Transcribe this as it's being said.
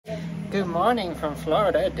Good morning from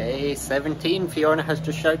Florida, day 17. Fiona has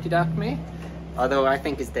just shouted at me, although I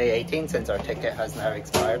think it's day 18 since our ticket has now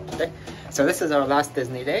expired today. So this is our last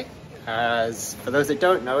Disney day. As for those that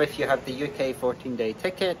don't know, if you have the UK 14-day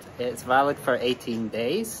ticket, it's valid for 18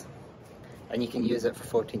 days. And you can use it for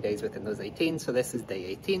 14 days within those 18, so this is day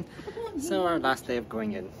 18. So our last day of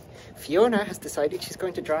going in. Fiona has decided she's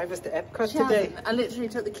going to drive us to EPCOT today. I literally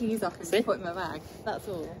took the keys off and just put in my bag, that's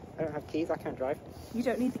all. I don't have keys, I can't drive. You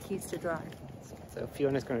don't need the keys to drive. So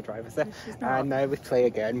Fiona's going to drive us there. And now we play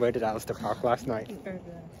again. Where did Alistair park last night? Over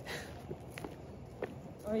there.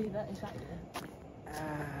 Or is that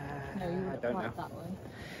no, you I don't know. That way.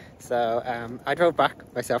 So I drove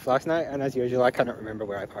back myself last night, and as usual I cannot remember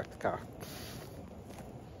where I parked the car.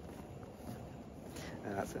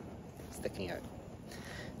 And that's it, sticking out.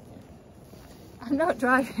 I'm not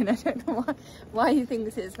driving, I don't know why you think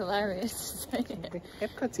this is hilarious to say it.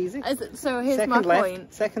 EPCOT's easy. So here's second my left,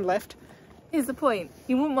 point. Second left. Here's the point.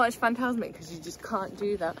 You wouldn't watch Fantasmic because you just can't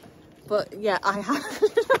do that. But yeah, I have.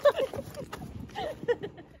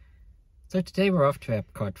 So today we're off to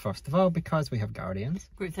EPCOT first of all because we have Guardians.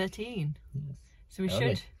 Group 13. Yes. So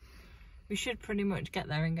we should pretty much get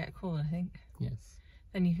there and get cool, I think. Yes.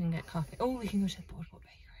 Then you can get coffee. Oh, we can go to the Boardwalk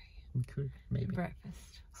Bakery. We could, maybe. Breakfast.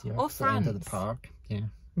 Or France. Into the park. Yeah.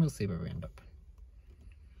 We'll see where we end up.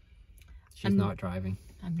 She's not driving.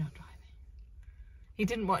 I'm not driving. He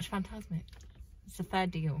didn't watch Fantasmic. It's a fair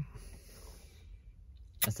deal.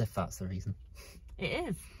 As if that's the reason. It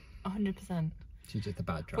is. 100%. She's just a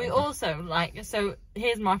bad driver. We also, so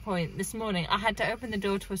here's my point. This morning, I had to open the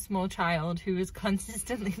door to a small child who was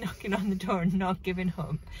consistently knocking on the door and not giving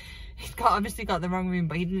up. He's obviously got the wrong room,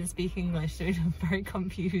 but he didn't speak English, so he was very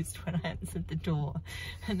confused when I answered the door.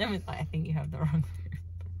 And then was like, I think you have the wrong room.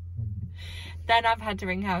 Then I've had to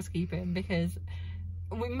ring housekeeping because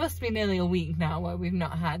we must be nearly a week now where we've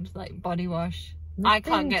not had, body wash. I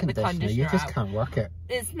can't get the conditioner You just out. can't work it.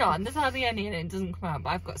 It's not. There's hardly any in it. It doesn't come out. But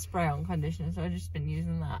I've got spray on conditioner, so I've just been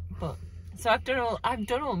using that. But so I've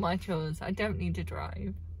done all my chores. I don't need to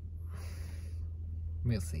drive.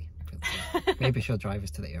 We'll see. Maybe she'll drive us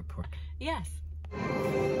to the airport. Yes.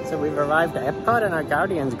 So we've arrived at EPCOT, and our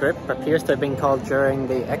Guardians group appears to have been called during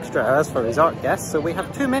the extra hours for resort guests. So we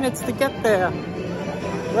have 2 minutes to get there.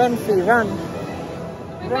 Run, Fee, run.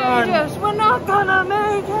 Run. We're not gonna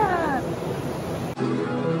make it.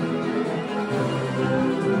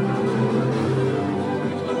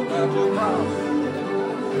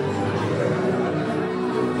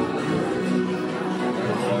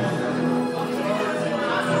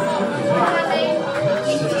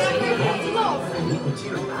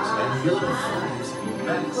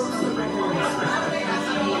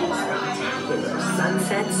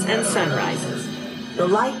 Sunsets and sunrises. The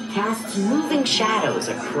light casts moving shadows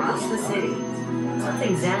across the city,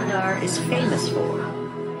 something Xandar is famous for.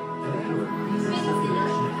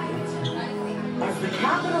 As the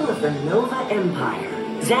capital of the Nova Empire,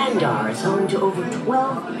 Xandar is home to over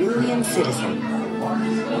 12 billion citizens.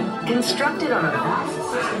 Constructed on a vast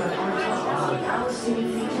system of the palace city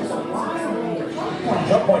features a wide array of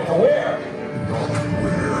jump point to where?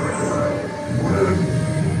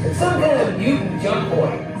 It's some kind of mutant jump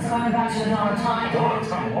point. It's going back to the dawn of time. Dawn of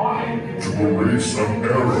time, why? To erase an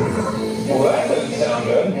error. Well, that doesn't sound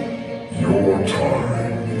good. Your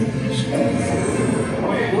time is over.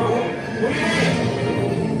 Wait, what do you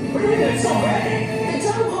mean? We're doing this already. The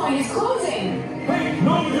jump point is closing. Hey,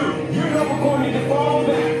 no, you're never going to follow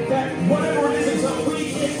that whatever it is until we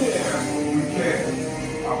get there. We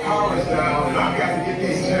can't. Our power is down, and I've got to get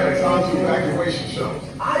these Terrans onto evacuation shuttles.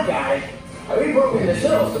 I got it. I reprogrammed the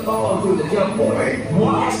shuttles to follow through the jump point. Wait,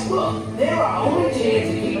 what? Look, they're our only chance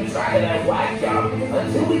of keeping track of that whack job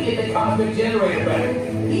until we get the cosmic generator back.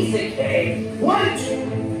 He's a K. What?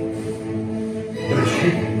 There's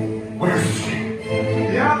Kate. Where's the Kate?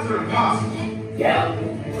 The odds are impossible. Yeah.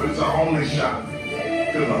 But it's our only shot.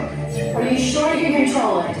 Good luck. Are you sure you can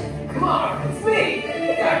control it? Come on, it's me.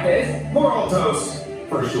 I got this. Moral toast.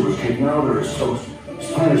 First it was cake, now there is toast.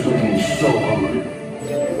 This planet's making me so hungry.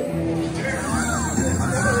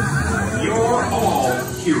 You're all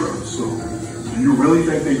heroes. So, do you really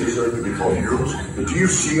think they deserve to be called heroes? And do you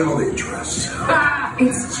see how they dress?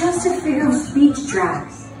 It's just a figure of speech,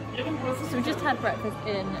 Drax. So we just had breakfast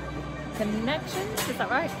in Connections, is that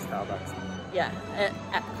right? Starbucks. Yeah, at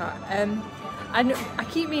EPCOT. I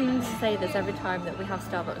keep meaning to say this every time that we have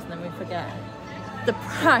Starbucks and then we forget. The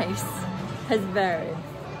price has varied.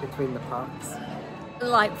 Between the parks.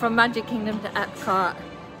 Like from Magic Kingdom to EPCOT.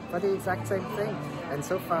 For the exact same thing. And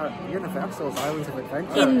so far, Universal's Islands of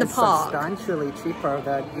Adventure in the is park substantially cheaper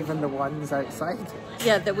than even the ones outside.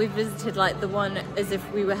 Yeah, that we visited, like the one as if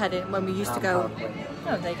we were heading when we used to go.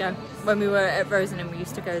 Oh, there you go. When we were at Rosen and we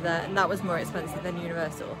used to go there, and that was more expensive than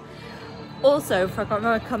Universal. Also, from a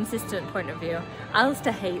more consistent point of view,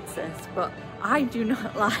 Alistair hates this, but I do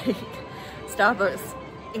not like Starbucks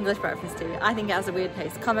English breakfast tea. I think it has a weird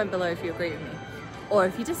taste. Comment below if you agree with me, or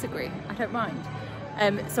if you disagree. I don't mind.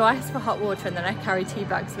 So I ask for hot water and then I carry tea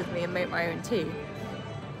bags with me and make my own tea.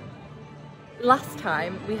 Last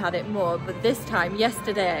time we had it more, but this time,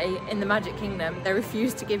 yesterday in the Magic Kingdom, they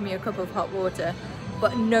refused to give me a cup of hot water,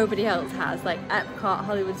 but nobody else has. Like EPCOT,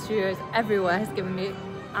 Hollywood Studios, everywhere has given me,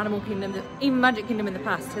 Animal Kingdom, even Magic Kingdom in the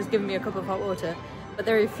past has given me a cup of hot water, but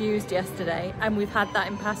they refused yesterday, and we've had that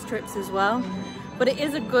in past trips as well. But it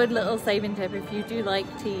is a good little saving tip if you do like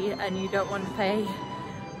tea and you don't want to pay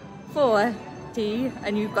for tea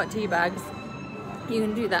and you've got tea bags, you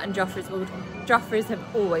can do that. And Joffrey's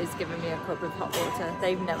have always given me a cup of hot water.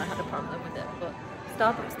 They've never had a problem with it, but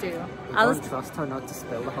Starbucks do. Don't trust her not to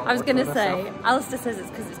spill the hot I was water going to on say, herself. Alistair says it's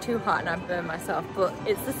because it's too hot and I burn myself, but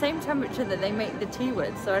it's the same temperature that they make the tea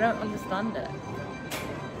with, so I don't understand it.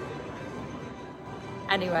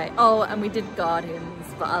 Anyway, oh, and we did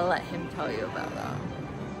Guardians, but I'll let him tell you about that.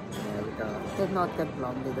 There we go. Did not get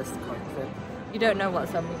Blondie this trip. You don't know what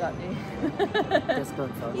song we got, do you? Disco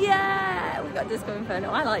Inferno. Yeah, we got Disco Inferno.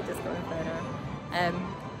 I like Disco Inferno.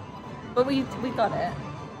 But we got it.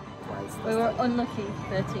 Twice. We were unlucky,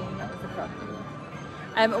 13, that was the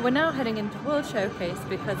problem. We're now heading into World Showcase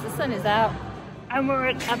because the sun is out and we're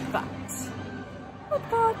at EPCOT.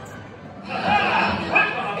 EPCOT!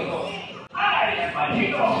 I am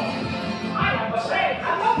Magito. I am Jose.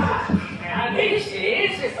 And this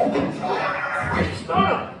is...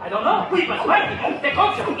 I don't know. We must find the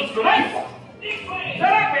culture instrument. This way.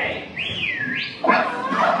 Therapy.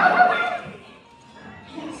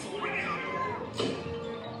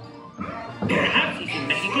 Perhaps it's in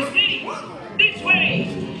Mexico City. This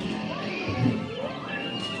way.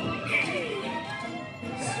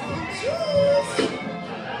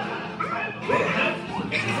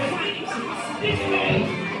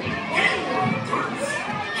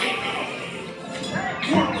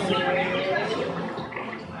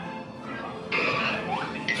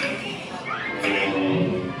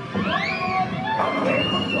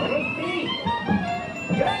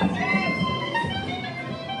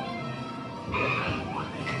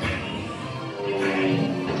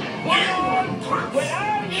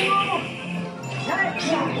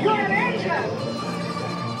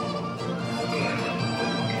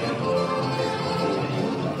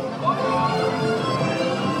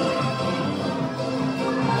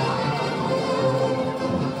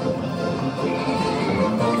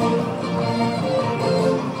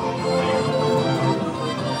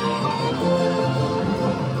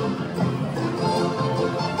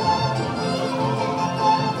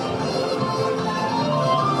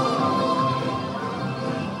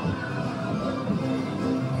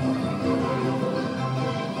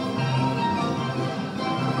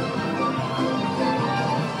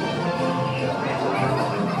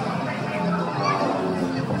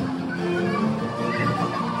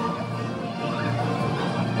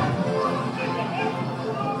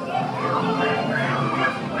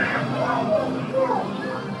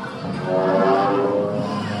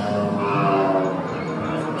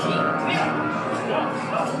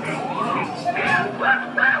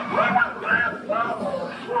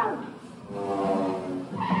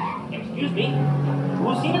 Excuse me,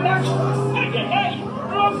 who's in the match? Hey,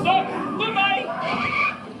 wrong stop, goodbye!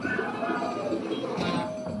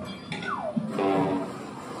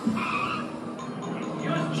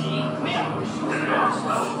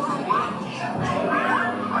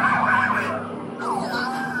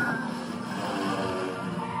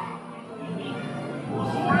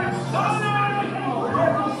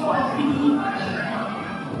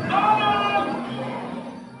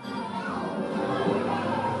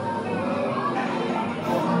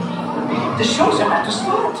 The show's about to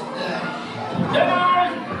start.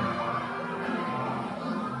 Donald!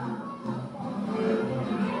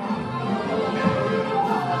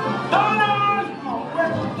 Donald!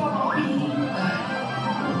 Where would Donald be?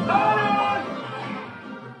 Donald!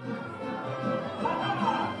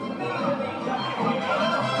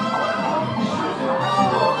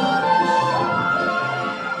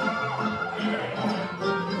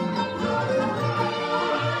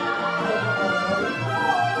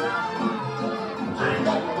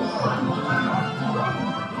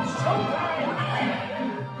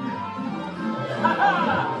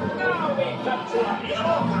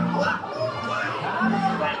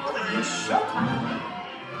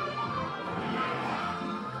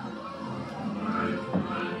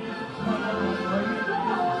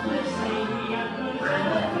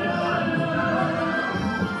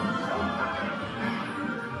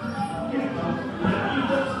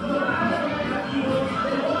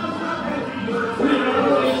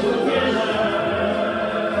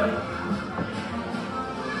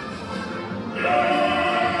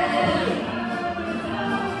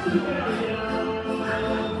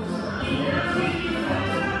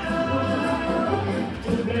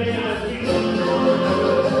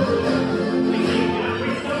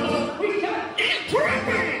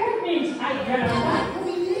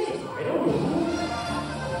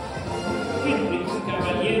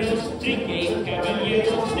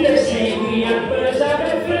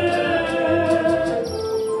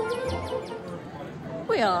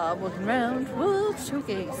 and World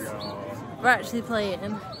Showcase. We're actually playing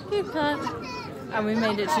KidKot and we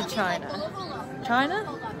made it to China.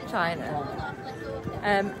 China.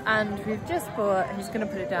 And we've just bought, he's going to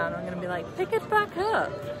put it down, I'm going to be like, pick it back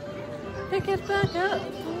up. Pick it back up.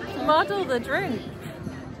 Model the drink.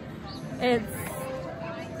 It's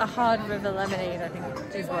a hard river lemonade, I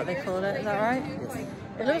think is what they called it, is that right?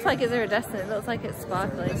 It looks like it's iridescent, it looks like it's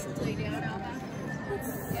sparkly. It's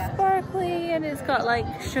sparkly and it's got like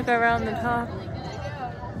sugar around the top.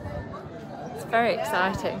 It's very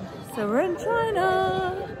exciting. So we're in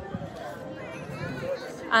China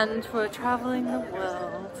and we're traveling the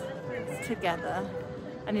world together,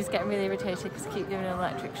 and he's getting really irritated because I keep giving him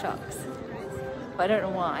electric shocks, but I don't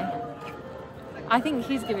know why. I think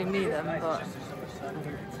he's giving me them, but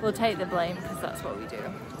we'll take the blame because that's what we do.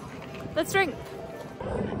 Let's drink.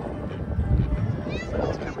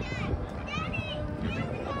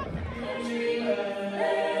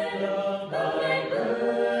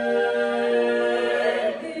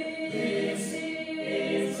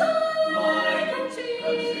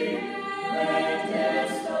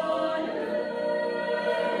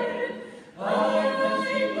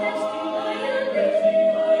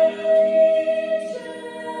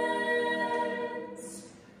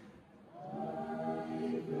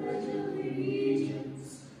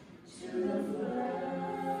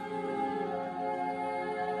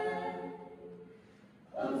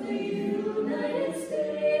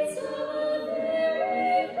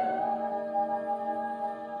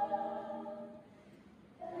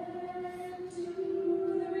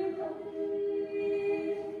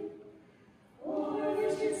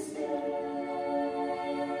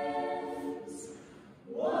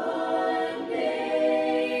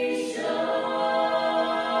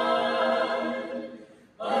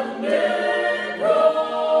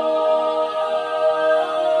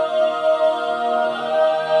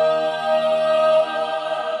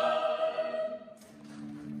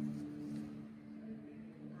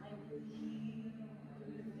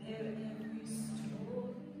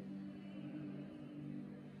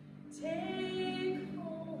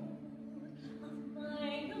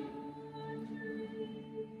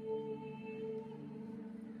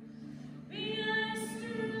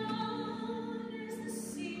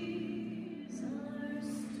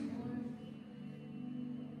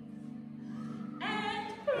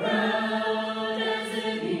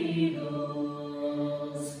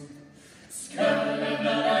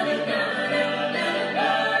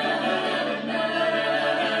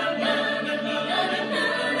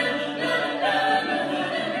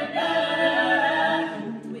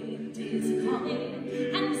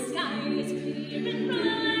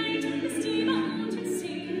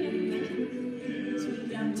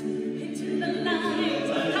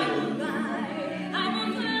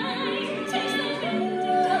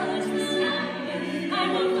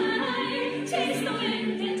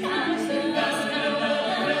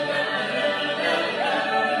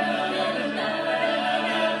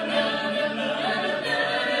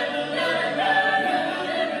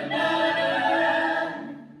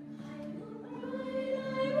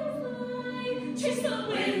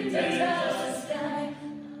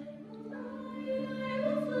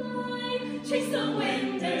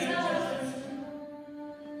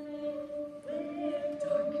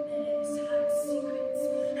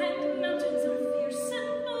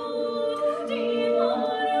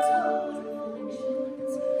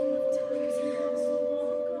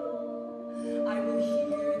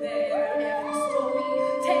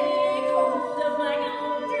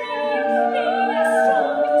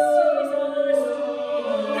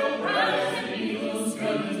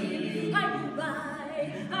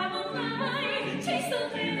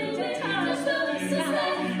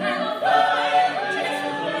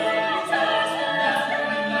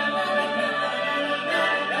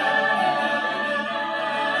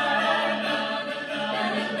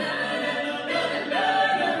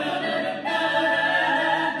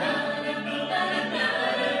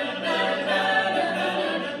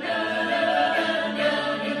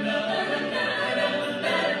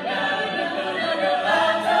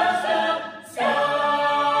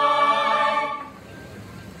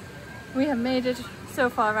 We have made it so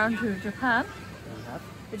far around to Japan.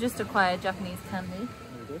 We just acquired Japanese candy.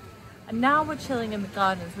 And now we're chilling in the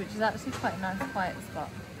gardens, which is actually quite a nice quiet spot.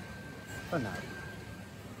 For now.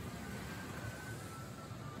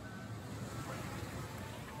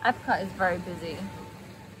 EPCOT is very busy.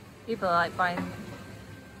 People are like buying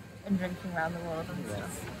and drinking around the world and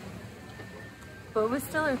stuff. But we're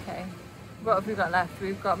still okay. What have we got left?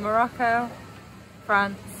 We've got Morocco,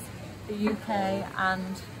 France, the UK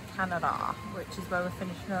and Canada, which is where we're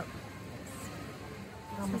finishing up.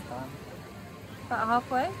 Almost done. About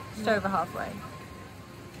halfway? Just over halfway.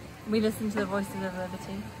 We listened to the Voices of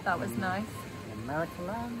Liberty. That was nice. America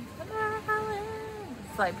Land. America Land.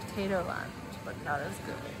 It's like Potato Land, but not as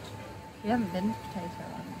good. We haven't been to Potato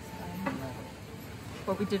Land this time.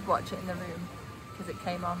 But we did watch it in the room because it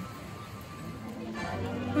came on.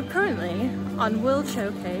 We're currently on World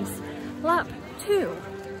Showcase lap 2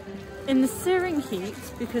 in the searing heat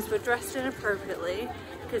because we're dressed inappropriately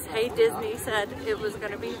because Hey Disney said it was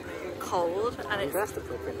going to be cold and it's dressed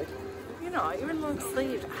appropriately. You're not, you're in long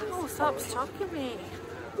sleeves. Ow, stop stalking me.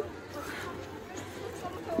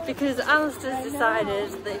 Because Alistair's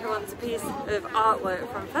decided that he wants a piece of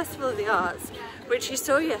artwork from Festival of the Arts, which he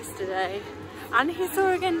saw yesterday and he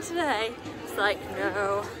saw again today. It's like,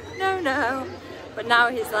 no, no, no. But now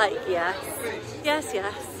he's like, yes, yes,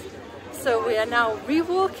 yes. So we are now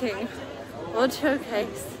rewalking World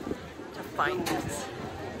Showcase to find it.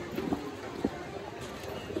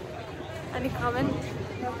 Any comment?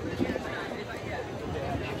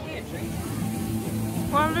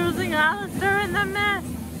 We're losing Alistair in the mist.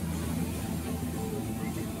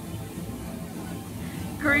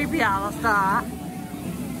 Creepy Alistair.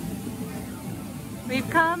 We've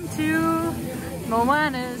come to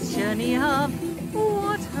Moana's journey of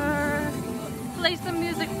water. Play some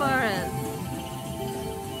music for us.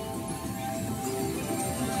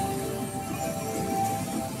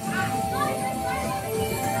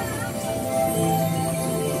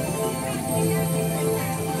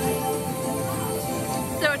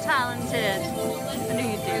 So talented. I knew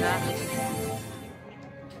you'd do that.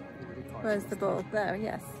 Where's the ball? There,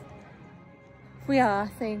 yes. We are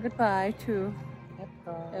saying goodbye to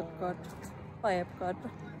EPCOT. Bye EPCOT.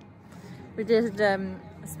 We did a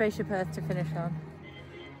Spaceship Earth to finish on.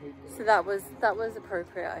 So that was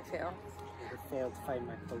appropriate, I feel. I failed to find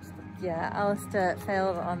my poster. Yeah, Alistair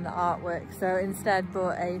failed on the artwork, so instead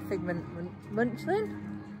bought a Figment Munchlin.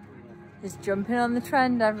 He's jumping on the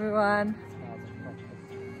trend, everyone.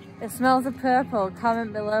 It smells of purple.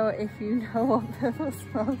 Comment below if you know what purple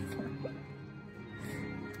smells like.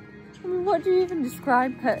 I mean, what do you even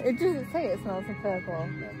describe purple? It doesn't say it smells of purple.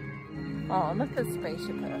 Oh, look at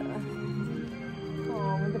Spaceship Earth.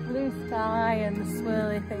 Oh, with the blue sky and the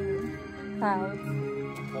swirly thing, clouds.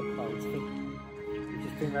 What clouds? You've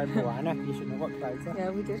just been around Moana, you should know what clouds are. Yeah,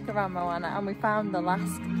 we did go around Moana and we found the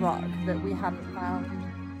last rock that we hadn't found.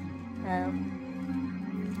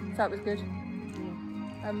 So that was good.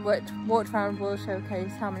 And walked around World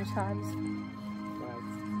Showcase how many times?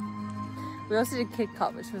 Right. We also did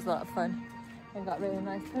KidKot, which was a lot of fun. And got a really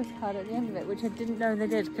nice postcard at the end of it, which I didn't know they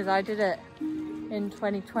did because I did it in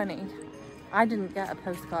 2020. I didn't get a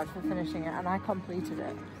postcard for finishing it and I completed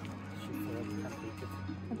it.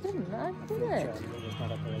 I didn't, I did it. Germany was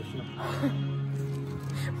not operational.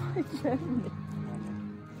 Why Germany?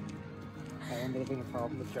 I ended up having a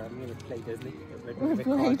problem with Germany with Play Disney. With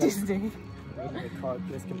Play Disney? The card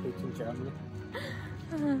just complete in Germany.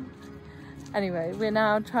 Anyway, we're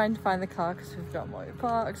now trying to find the car because we've got more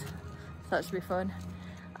parked. So that should be fun.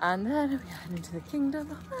 And then we head into the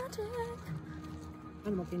Kingdom of Magic.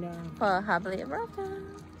 I'm looking down. For happily ever after.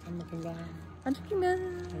 I'm looking down. Magic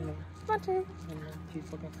Kingdom. Magic.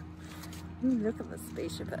 Look at the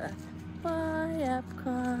Spaceship Earth. Bye,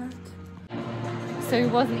 EPCOT. So he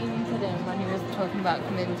wasn't even kidding when he was talking about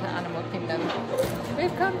coming to Animal Kingdom.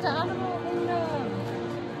 We've come to Animal Kingdom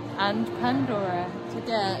and Pandora to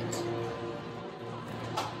get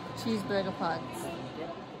cheeseburger pods.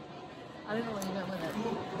 I don't know where you went with it.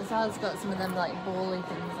 This has got some of them like bally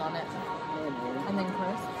things on it. And then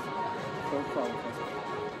crisps.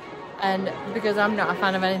 And because I'm not a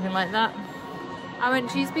fan of anything like that, I went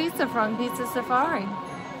cheese pizza from Pizza Safari.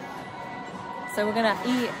 So we're gonna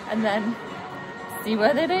eat and then see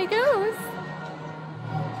where the day goes.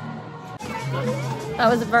 That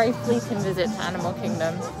was a very fleeting visit to Animal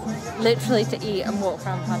Kingdom. Literally to eat and walk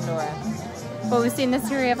around Pandora. But we've seen the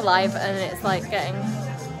City of Life and it's like getting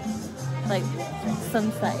like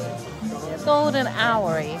sunset, golden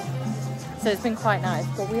houry. So it's been quite nice.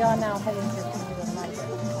 But we are now heading to the Kingdom of Magic.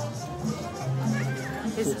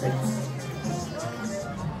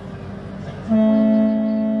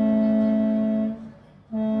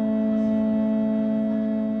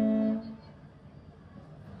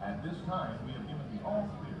 At this time, we have given the all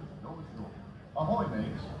clear to go ashore. Ahoy,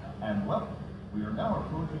 mates, and welcome. We are now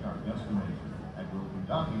approaching our destination, and we'll be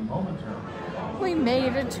docking momentarily. We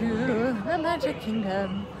made it to the Magic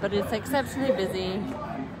Kingdom, but it's exceptionally busy.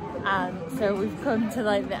 And so we've come to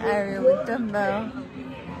like the area with Dumbo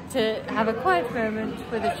to have a quiet moment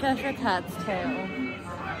with a Cheshire Cat's tail.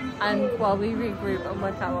 And while we regroup and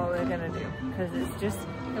work out what we're gonna do, because it's just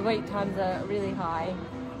the wait times are really high.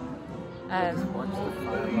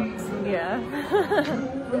 Yeah.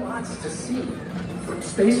 Lots to see. From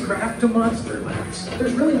spacecraft to monster labs.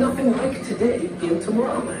 There's really nothing like today in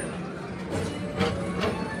Tomorrowland.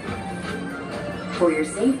 For your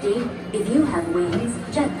safety, if you have wings,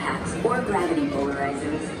 jetpacks, or gravity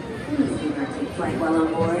polarizers, please do not take flight while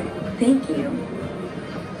on board. Thank you.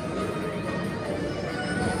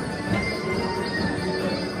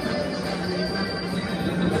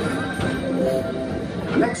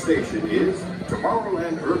 Next station is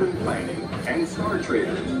Tomorrowland Urban Planning and Star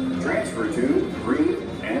Traders. Transfer to green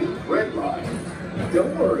and red line.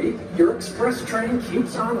 Don't worry, your express train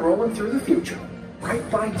keeps on rolling through the future. Right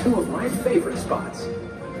by two of my favorite spots.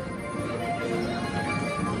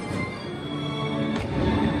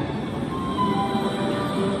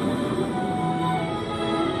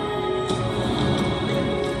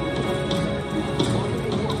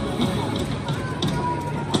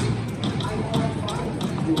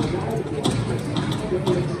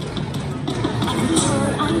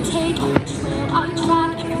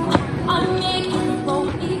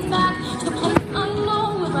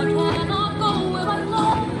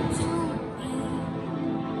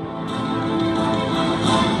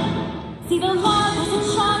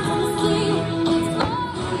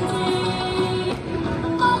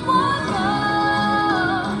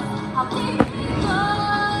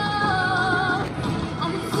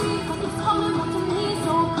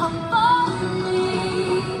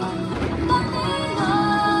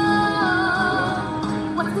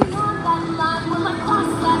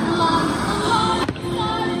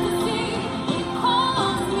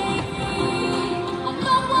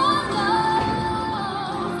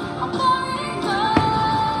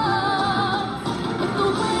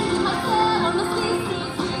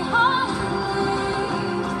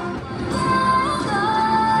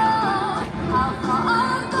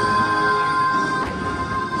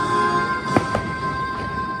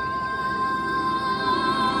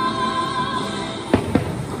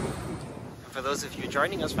 For those of you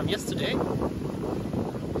joining us from yesterday,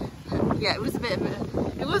 yeah, it was a bit of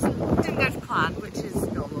a, didn't go to plan, which is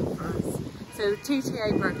normal for us. So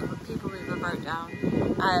TTA broke up and PeopleMover broke down,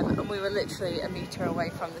 and we were literally a metre away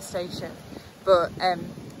from the station. But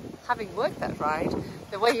having worked that ride,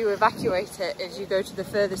 the way you evacuate it is you go to the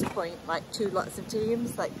furthest point, like two lots of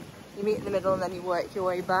teams, like you meet in the middle and then you work your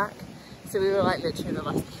way back. So we were like literally the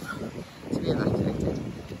last people to be evacuated.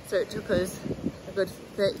 So it took us a good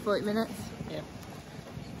 30-40 minutes. yeah.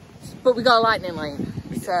 But we got a lightning lane,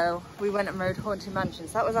 so we went and rode Haunted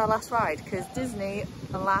Mansions. That was our last ride, because Disney,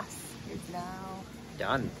 alas, is now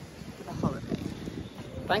Done. with a holiday.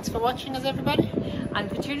 Thanks for watching us, everybody. And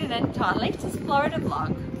for tuning in to our latest Florida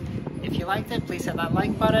vlog. If you liked it, please hit that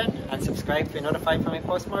like button and subscribe to be notified when we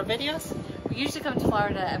post more videos. We usually come to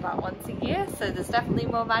Florida about once a year, so there's definitely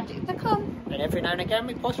more magic to come. And every now and again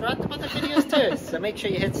we post random other videos too, so make sure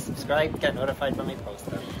you hit subscribe, get notified when we post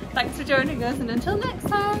them. Thanks for joining us, and until next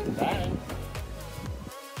time. Bye.